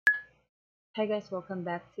Hi guys, welcome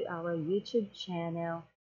back to our YouTube channel.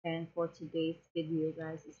 And for today's video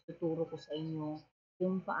guys, is tuturo ko sa inyo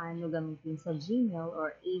kung paano gamitin sa Gmail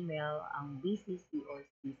or email ang BCC or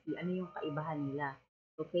CC. Ano yung kaibahan nila?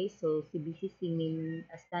 Okay, so si BCC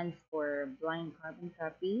stands for Blind Carbon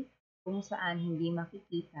Copy, kung saan hindi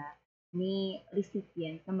makikita ni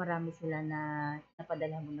recipient na marami sila na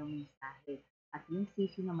napadala mo ng mensahe. At yung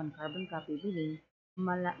CC naman, carbon copy, meaning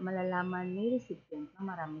malalaman ni recipient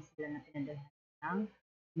na marami sila na pinadala ng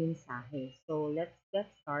mensahe. So, let's get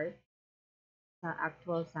start sa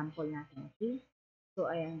actual sample natin. Okay? So,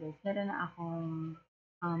 ayan guys, meron na akong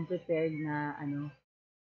prepared na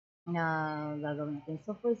na gagawin natin.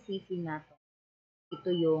 So, for CC natin, ito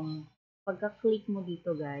yung pagka-click mo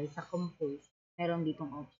dito guys sa compose, meron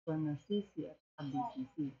ditong option na CC at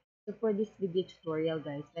BCC. So, for this video tutorial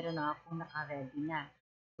guys, meron na akong naka-ready na.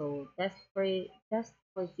 So, test for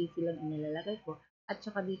CC lang inilalagay ko. At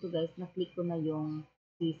saka dito guys, na-click ko na yung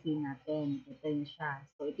CC natin. Ito yun siya.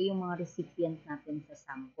 So, ito yung mga recipient natin sa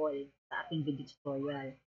sample, sa ating video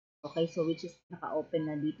tutorial. Okay, so which is naka-open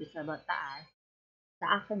na dito sa taas. Sa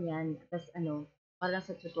akin yan, tapos para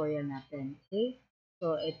sa tutorial natin. Okay?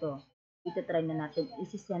 So, ito. Ito-try na natin,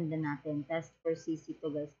 isi-send na natin, test for CC to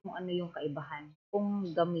guys, kung ano yung kaibahan, kung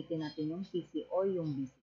gamitin natin yung CC or yung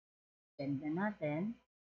BC. Send na natin.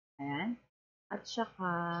 Ayan. At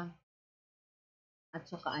saka,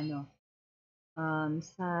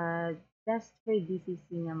 sa test for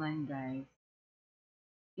DCC naman guys,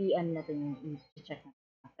 i-an natin yung i-check natin.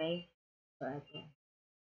 Okay? So, ito.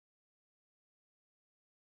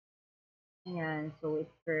 Ayan. So,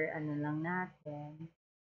 it's for lang natin.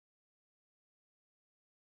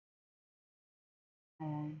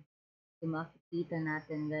 Ayan. So, makikita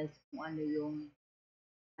natin guys kung ano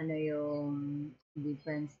yung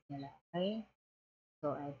difference nila. Okay?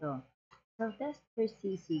 So, ito. So, test for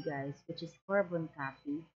CC guys, which is carbon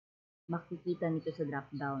copy, makikita nito sa drop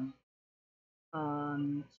down.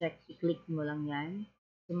 Check, i-click mo lang yan.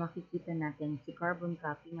 So, makikita natin si carbon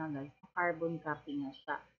copy nga guys. Carbon copy nga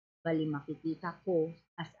siya. Bali, makikita ko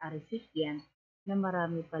as a recipient na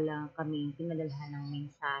marami pala kaming pinadalhan ng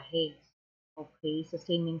mensahe. Okay, so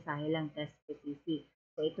same mensahe lang, test PCC.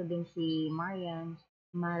 So, ito din si Marian,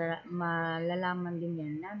 malalaman din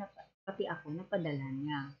yan na pati ako napadala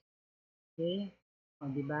niya. Okay?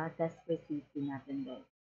 O, diba? Test PCC natin guys.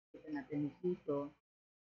 Kita natin dito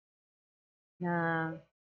na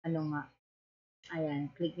nga.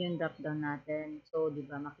 Ayan, click yung drop down natin. So, di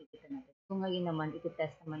ba, makikita natin. So, ngayon naman,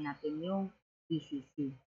 iti-test naman natin yung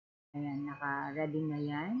BCC. Ayan, naka-ready na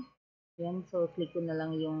yan. Ayan, so, click ko na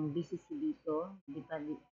lang yung BCC dito. Di ba,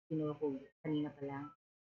 sinuro ko kanina pa lang.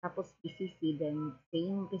 Tapos, BCC, then,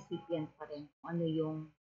 same recipient pa rin. Kung ano yung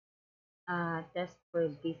test for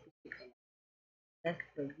BCC. Test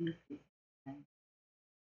for BCC. Ayan.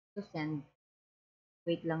 So, send.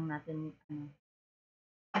 Wait lang natin,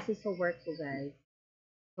 Kasi sa work ko, guys,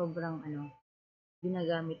 sobrang,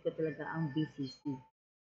 ginagamit ko talaga ang BCC.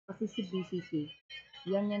 Kasi si BCC,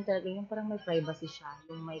 yan talaga yung parang may privacy siya,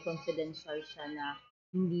 yung may confidential siya na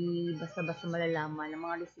hindi basta-basta malalaman ng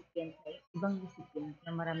mga recipient ay ibang recipient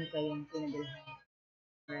na marami kayong pinadalhan.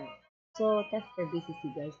 Right. So, test for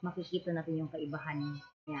BCC guys, makikita natin yung kaibahan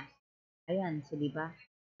niya. Ayan, so di ba?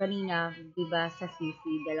 Kanina, di ba sa CC,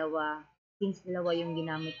 since dalawa yung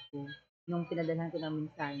ginamit ko, nung pinadalhan ko ng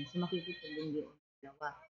mensahe, so makikita din yung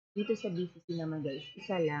dalawa. Dito sa BCC naman guys,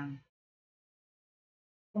 isa lang.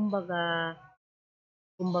 Kumbaga,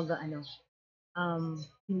 kumbaga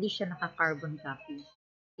hindi siya naka-carbon copy.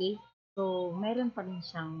 Okay? So, meron pa rin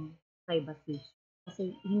siyang privacy.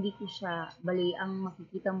 Kasi hindi ko siya, bali, ang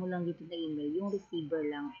makikita mo lang dito na email, yung receiver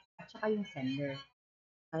lang, at saka yung sender.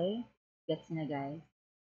 Okay? Gets na guys?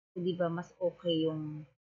 So, di ba, mas okay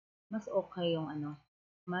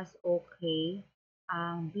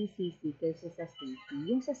ang BCC kaysa sa CC.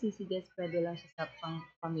 Yung sa CC guys, pwede lang siya sa pang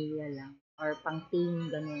pamilya lang or pang team,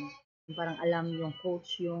 ganun. Yung parang alam yung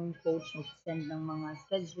coach mag-send ng mga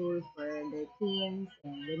schedule for their teams,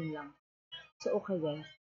 and ganun lang. So, okay guys.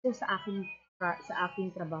 So, sa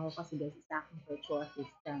aking trabaho kasi guys, sa aking virtual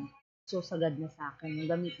assistant. So, sagad na sa akin yung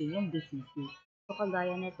gamitin yung BCC. So,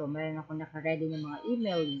 kagaya nito, meron ako naka-ready ng mga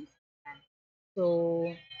email links. So,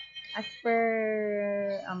 as per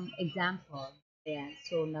example, ayan,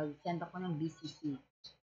 so nag-send ako ng BCC.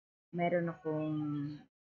 Meron akong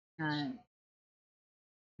uh,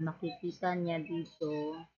 makikita niya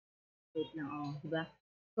dito. Wait lang, diba?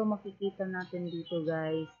 So, makikita natin dito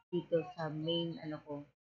guys, dito sa main,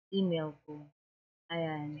 email ko.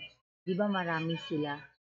 Ayan, di ba marami sila?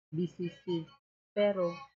 BCC.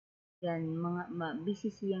 Pero, yan,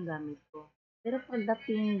 BCC yung gamit ko. Pero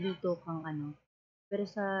pagdating dito kang pero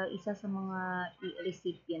sa isa sa mga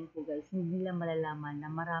recipient ko guys, hindi nila malalaman na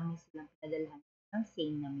marami silang pinadalhan ng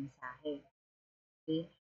same na mensahe. Okay?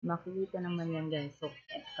 Makikita naman yan guys. So,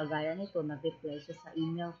 kagaya nito, nag-reply siya sa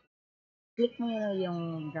email. Click mo yun yung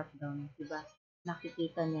drop down, diba?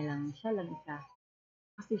 Nakikita niya lang, siya lang isa.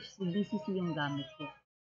 Kasi BCC yung gamit ko.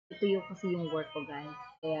 Ito yung kasi yung work ko guys.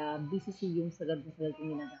 Kaya BCC yung sagad na sagad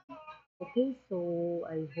yung ginagamit. Okay, so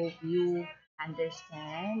I hope you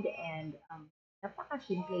understand and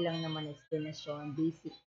napaka-simple lang naman na explanation.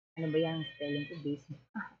 Basic, ano ba yung spelling ko? Basic.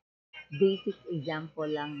 Basic example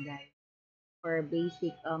lang guys. For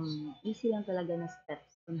basic, easy lang talaga na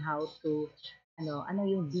steps on how to, ano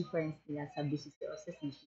yung difference nila sa BCC o sa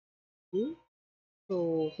CCC.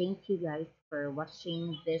 So thank you guys for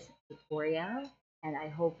watching this tutorial and I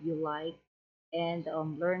hope you like and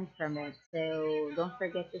learn from it. So don't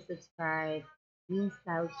forget to subscribe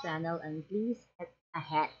Meanstyle channel and please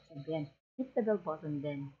hit the bell button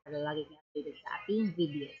then para lagi kang updated sa ating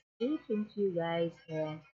videos. Okay, thank you guys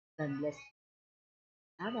and God bless.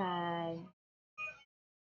 Bye bye.